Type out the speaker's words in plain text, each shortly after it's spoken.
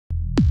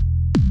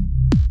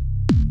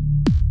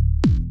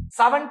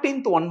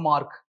17th 1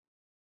 mark.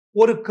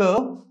 ஒரு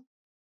curve,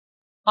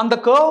 அந்த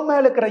curve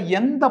மேல இருக்கிற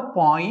எந்த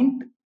பாயிண்ட்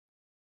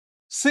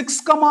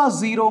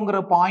 6,0ங்கிற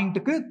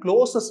பாயிண்ட்டுக்கு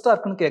க்ளோசஸ்டா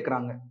இருக்குன்னு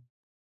கேக்குறாங்க.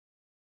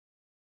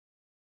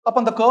 அப்ப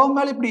அந்த கர்வ்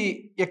மேல இப்படி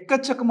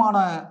எக்கச்சக்கமான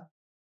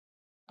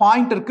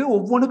பாயிண்ட் இருக்கு,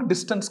 ஒவ்வொன்றுக்கு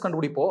டிஸ்டன்ஸ்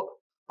கண்டுபிடிப்போம்.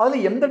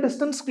 அதுல எந்த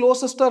டிஸ்டன்ஸ்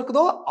க்ளோசஸ்டா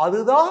இருக்குதோ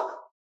அதுதான்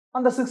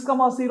அந்த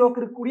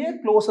 6,0க்கு இருக்கக்கூடிய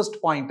க்ளோசஸ்ட்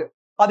பாயிண்ட்.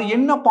 அது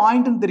என்ன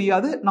பாயிண்ட்னு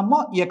தெரியாது,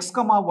 நம்ம x,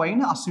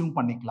 yன்னு அசியூம்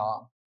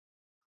பண்ணிக்கலாம்.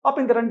 அப்ப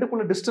இந்த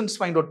ரெண்டுக்குள்ள டிஸ்டன்ஸ்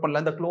ஃபைண்ட் அவுட்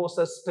பண்ணலாம். இந்த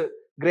க்ளோசஸ்ட்,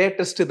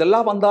 கிரேட்டஸ்ட்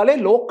இதெல்லாம் வந்தாலே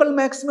local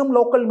maximum,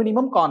 local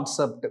minimum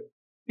concept.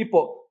 இப்போ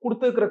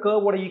கொடுத்திருக்கிற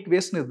கர்வோட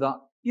ஈக்குவேஷன் இதுதான்.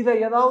 இதை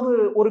ஏதாவது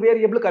ஒரு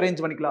வேரியபிளுக்கு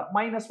அரேஞ்ச் பண்ணிக்கலாம்.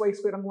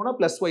 -y² அங்க போனா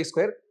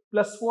 +y²,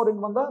 +4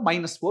 இங்க வந்தா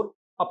 -4.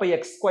 அப்ப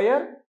x²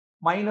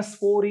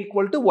 -4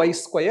 =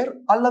 y²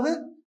 அல்லது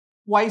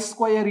y²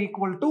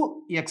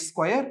 = x²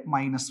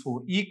 - 4.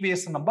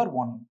 ஈக்குவேஷன் நம்பர்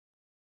 1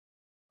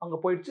 அங்க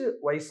போயிடுச்சு.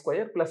 y²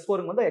 +4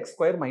 இங்க வந்தா x²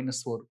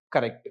 - 4.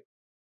 கரெக்ட்.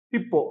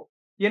 இப்போ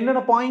என்னென்ன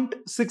பாயிண்ட்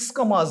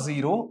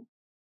 6,0.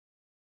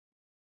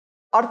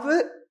 அடுத்து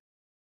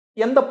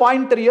எந்த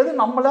பாயிண்ட் தெரியாது,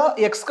 நம்மள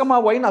x,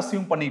 yன்னு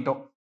அசியூம்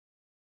பண்ணிட்டோம்.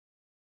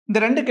 இந்த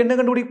ரெண்டுக்கு என்ன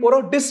கண்டுபிடிக்க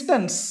போறோம்?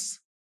 டிஸ்டன்ஸ்.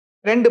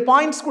 ரெண்டு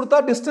பாயிண்ட்ஸ் கொடுத்தா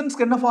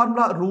டிஸ்டன்ஸ்க்கு என்ன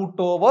formula?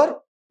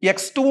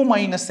 √x2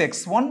 -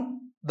 x1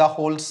 the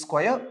whole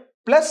square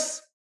plus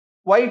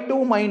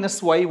y2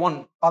 - y1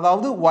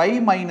 அதாவது y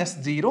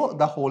 - 0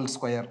 the whole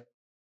square.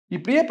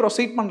 இப்படியே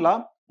ப்ரொசீட்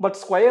பண்ணலாம். பட்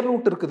ஸ்கொயர்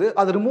ரூட் இருக்குது,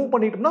 அது ரிமூவ்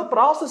பண்ணிட்டோம்னா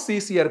ப்ராசஸ்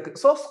ஈஸியா இருக்கு.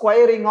 So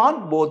squaring on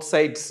both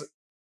sides.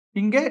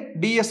 இங்கே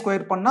ds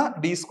ஸ்கொயர் பண்ணா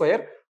d²,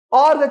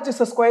 RHS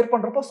ஸ்கொயர்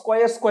பண்றப்போ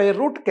ஸ்கொயர்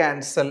ரூட்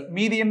கேன்சல்.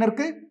 மீதி என்ன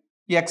இருக்கு?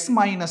 x -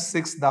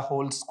 6 the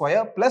whole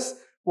square plus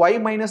y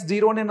 -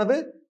 0 என்னது?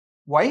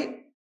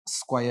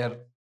 y².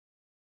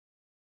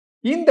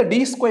 இந்த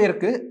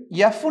d²க்கு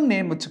f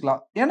நேம்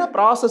வச்சுக்கலாம், ஏன்னா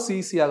ப்ராசஸ்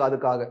ஈஸியாக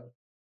அதுக்காக.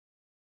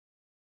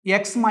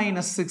 x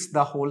 - 6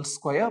 the whole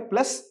square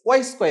plus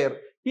y².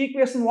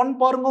 Equation 1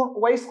 பாருங்க,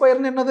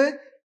 y² என்னது?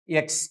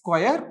 x²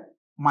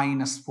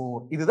 - 4.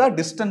 இதுதான்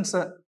டிஸ்டன்ஸ்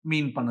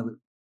மீன் பண்ணுது.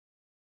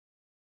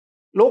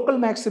 லோக்கல்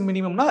மேக்ஸிமம்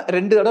மினிமம்னா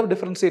ரெண்டு தடவை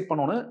டிஃபரன்ஷியேட்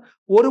பண்ணணும்.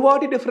 ஒரு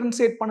வாட்டி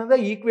டிஃபரன்ஷியேட் பண்ணதை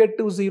ஈக்குவேட்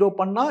டு 0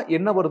 பண்ணா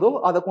என்ன வருதோ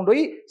அதை கொண்டு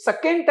போய்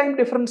செகண்ட் டைம்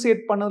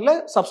டிஃபரன்ஷியேட் பண்ணதுல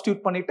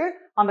சப்ஸ்டியூட் பண்ணிட்டு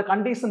அந்த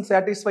கண்டிஷன்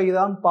சாட்டிஸ்ஃபை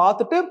தான்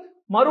பார்த்துட்டு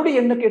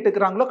மறுபடியும் என்ன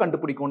கேட்டுக்கிறாங்களோ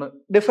கண்டுபிடிக்கணும்.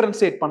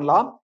 டிஃபரன்ஷியேட்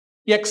பண்ணலாம்.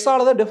 x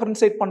ஆல தான்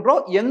டிஃபரன்ஷியேட்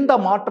பண்றோம், எந்த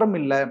மாற்றம்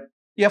இல்ல.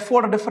 f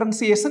ஓட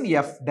டிஃபரன்சியேஷன்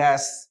f'.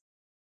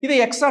 இதை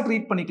எக்ஸா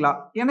ட்ரீட் பண்ணிக்கலாம்,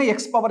 ஏன்னா x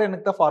பவர்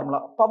எனக்கு தான் ஃபார்முலா.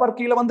 பவர்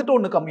கீழே வந்துட்டு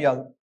ஒன்னு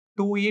கம்மியாகும்.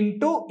 2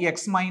 × x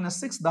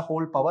 - 6 the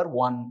whole power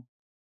 1.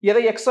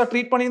 எதை எக்ஸா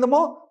ட்ரீட் பண்ணியிருந்தோமோ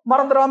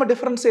மறந்துடாம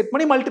டிஃபரன்ஷியேட்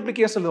பண்ணி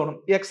மல்டிப்ளிகேஷன் எழுதணும்.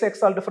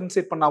 x ஆல்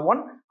டிஃபரன்ஷியேட் பண்ணா 1,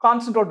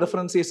 கான்ஸ்டன்ட்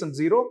டிஃபரன்சியேஷன்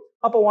 0.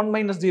 அப்போ 1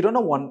 - 0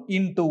 னா 1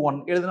 × 1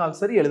 எழுதினாலும்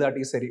சரி,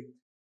 எழுதாட்டி சரி.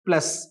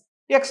 Plus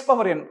x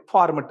power n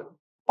format,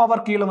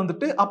 power கீழே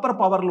வந்துட்டு அப்புறம்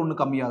பவர்ல ஒன்னு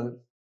கம்மியாகுது.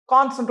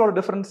 கான்ஸ்டன்டோட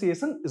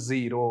டிஃபரன்சியேஷன்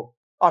 0.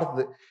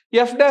 அடுத்து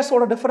f'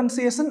 ஓட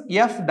டிஃபரன்சியேஷன்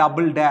f'.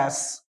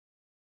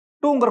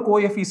 2ங்கிற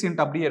கோஎஃபிஷியன்ட்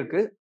அப்படியே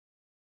இருக்கு.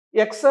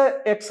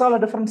 x ஆல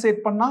டிஃபரன்ஷியேட்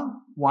பண்ணா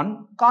 1,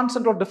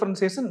 கான்ஸ்டன்டோட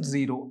டிஃபரன்சியேஷன்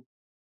 0.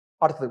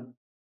 அடுத்து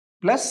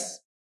பிளஸ்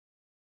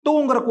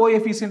 2ங்கிற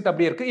கோஎஃபிஷியன்ட்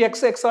அப்படியே இருக்கு.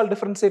 x ஆல்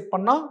டிஃபரன்ஷியேட்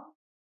பண்ணா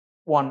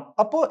 1.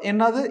 அப்போ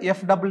என்னது?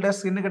 f''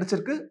 என்ன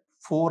கிடைச்சிருக்கு?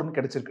 4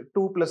 கிடைச்சிருக்கு.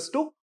 2 +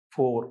 2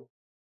 4.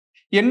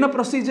 என்ன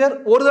ப்ரொசீஜர்?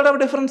 ஒரு தடவை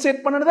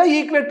டிஃபரன்ஷியேட் பண்ணனதா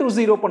ஈக்குவேட் டு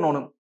 0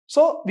 பண்ணனும்.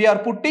 So we are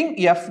putting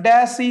f' =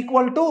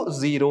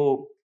 0.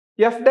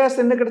 f'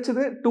 என்ன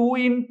கிடைச்சது? 2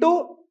 ×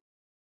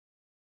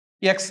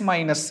 x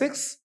 - 6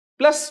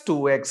 plus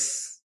 2x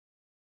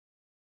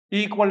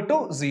equal to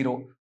 0.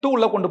 2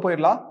 உள்ள கொண்டு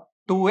போயிடலாம்.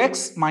 2x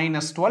 -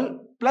 12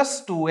 plus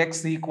 2x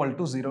equal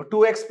to 0.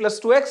 2x plus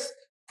 2x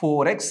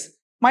 4x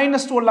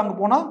minus 12 அங்க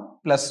போனா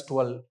plus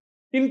 12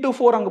 into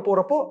 4 அங்க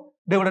போறப்போ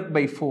divided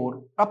by 4.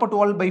 அப்ப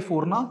 12 by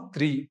 4 னா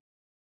 3.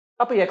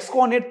 அப்ப x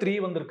coordinate 3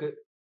 வந்திருக்கு.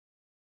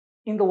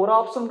 இந்த ஒரு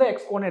ஆப்ஷன் தான் x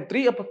coordinate 3.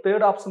 அப்ப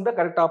தேர்ட் ஆப்ஷன் தான்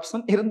கரெக்ட்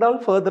ஆப்ஷன்.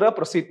 இருந்தாலும் ஃபர்தரா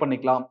ப்ரொசீட்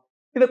பண்ணிக்கலாம்.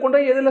 இதை கொண்டு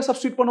எதுல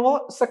சப்ஸ்டிட்யூட் பண்ணுவோம்?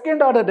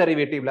 Second order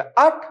டெரிவேட்டிவ்ல.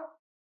 at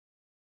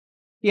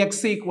x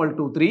 =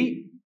 3,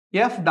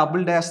 f''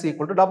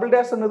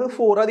 = என்னது?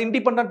 4. அது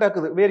இண்டிபெண்டன்ட்டா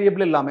இருக்குது,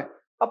 வேரியபிள் இல்லாம.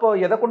 அப்போ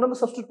எதை கொண்டு வந்து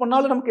சப்ஸ்டிட்யூட்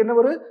பண்ணாலும் நமக்கு என்ன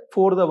வரும்?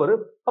 4 தான்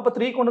வரும். அப்ப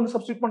 3 கொண்டு வந்து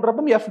சப்ஸ்டிட்யூட்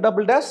பண்றப்ப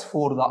f''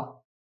 4 தான்.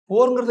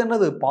 4ங்கிறது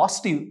என்னது?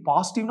 பாசிட்டிவ்.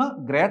 பாசிட்டிவ்னா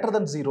greater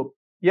than 0.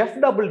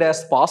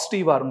 f''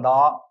 பாசிட்டிவா இருந்தா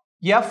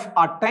f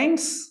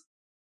attains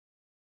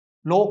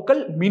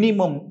local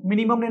minimum.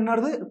 Minimum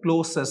என்னது?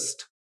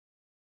 க்ளோசஸ்ட்.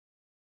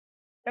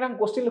 ஏன்னா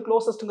கொஸ்டின்ல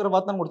க்ளோசஸ்ட்ங்கிற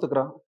வார்த்தை தான்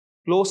கொடுத்துக்கிறாங்க.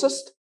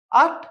 Closest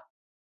at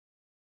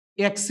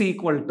x =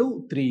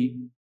 3.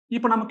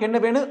 இப்போ நமக்கு என்ன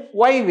வேணும்?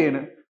 y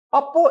வேணும்.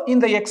 அப்போ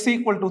இந்த x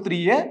 =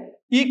 3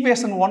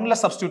 ஈக்குவேஷன் 1ல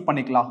சப்ஸ்டிட்யூட்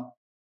பண்ணிக்கலாம்.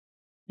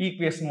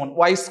 ஈக்குவேஷன் 1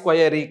 y²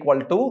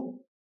 =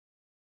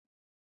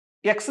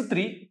 x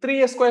 3, 3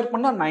 ஸ்கொயர்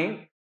பண்ணா 9,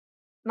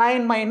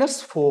 9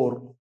 - 4.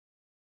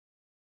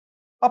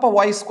 அப்ப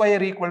y²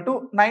 =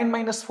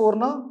 9 - 4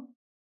 னா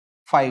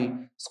 5.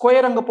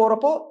 ஸ்கொயர் அங்க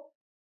போறப்போ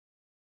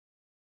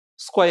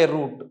ஸ்கொயர்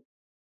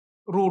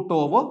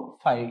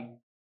 √5.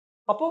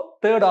 அப்போ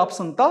தேர்ட்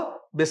ஆப்ஷன் தான்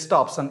பெஸ்ட்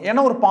ஆப்ஷன். ஏன்னா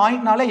ஒரு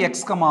பாயிண்ட்னால x,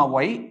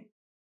 y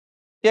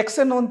எக்ஸ்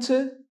என்ன வந்துச்சு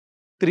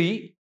 3,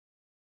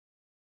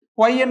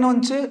 y என்ன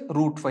வந்துச்சு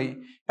 √5.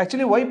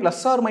 Actually y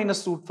plus R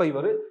minus √5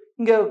 வரும்.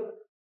 இங்க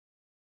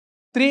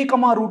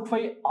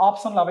 3,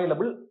 ஆப்ஷன்ல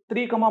அவைலபிள்.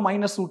 3,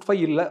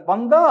 -√5 இல்ல.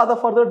 வந்தா அதை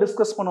ஃபர்தர்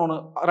டிஸ்கஸ்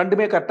பண்ணணும்.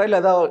 ரெண்டுமே கரெக்டா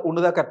இல்ல ஏதாவது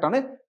ஒண்ணுதான் கரெக்டானு.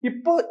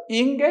 இப்போ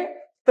இங்க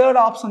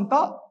தேர்ட் ஆப்ஷன்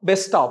தான்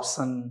பெஸ்ட்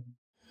ஆப்ஷன்.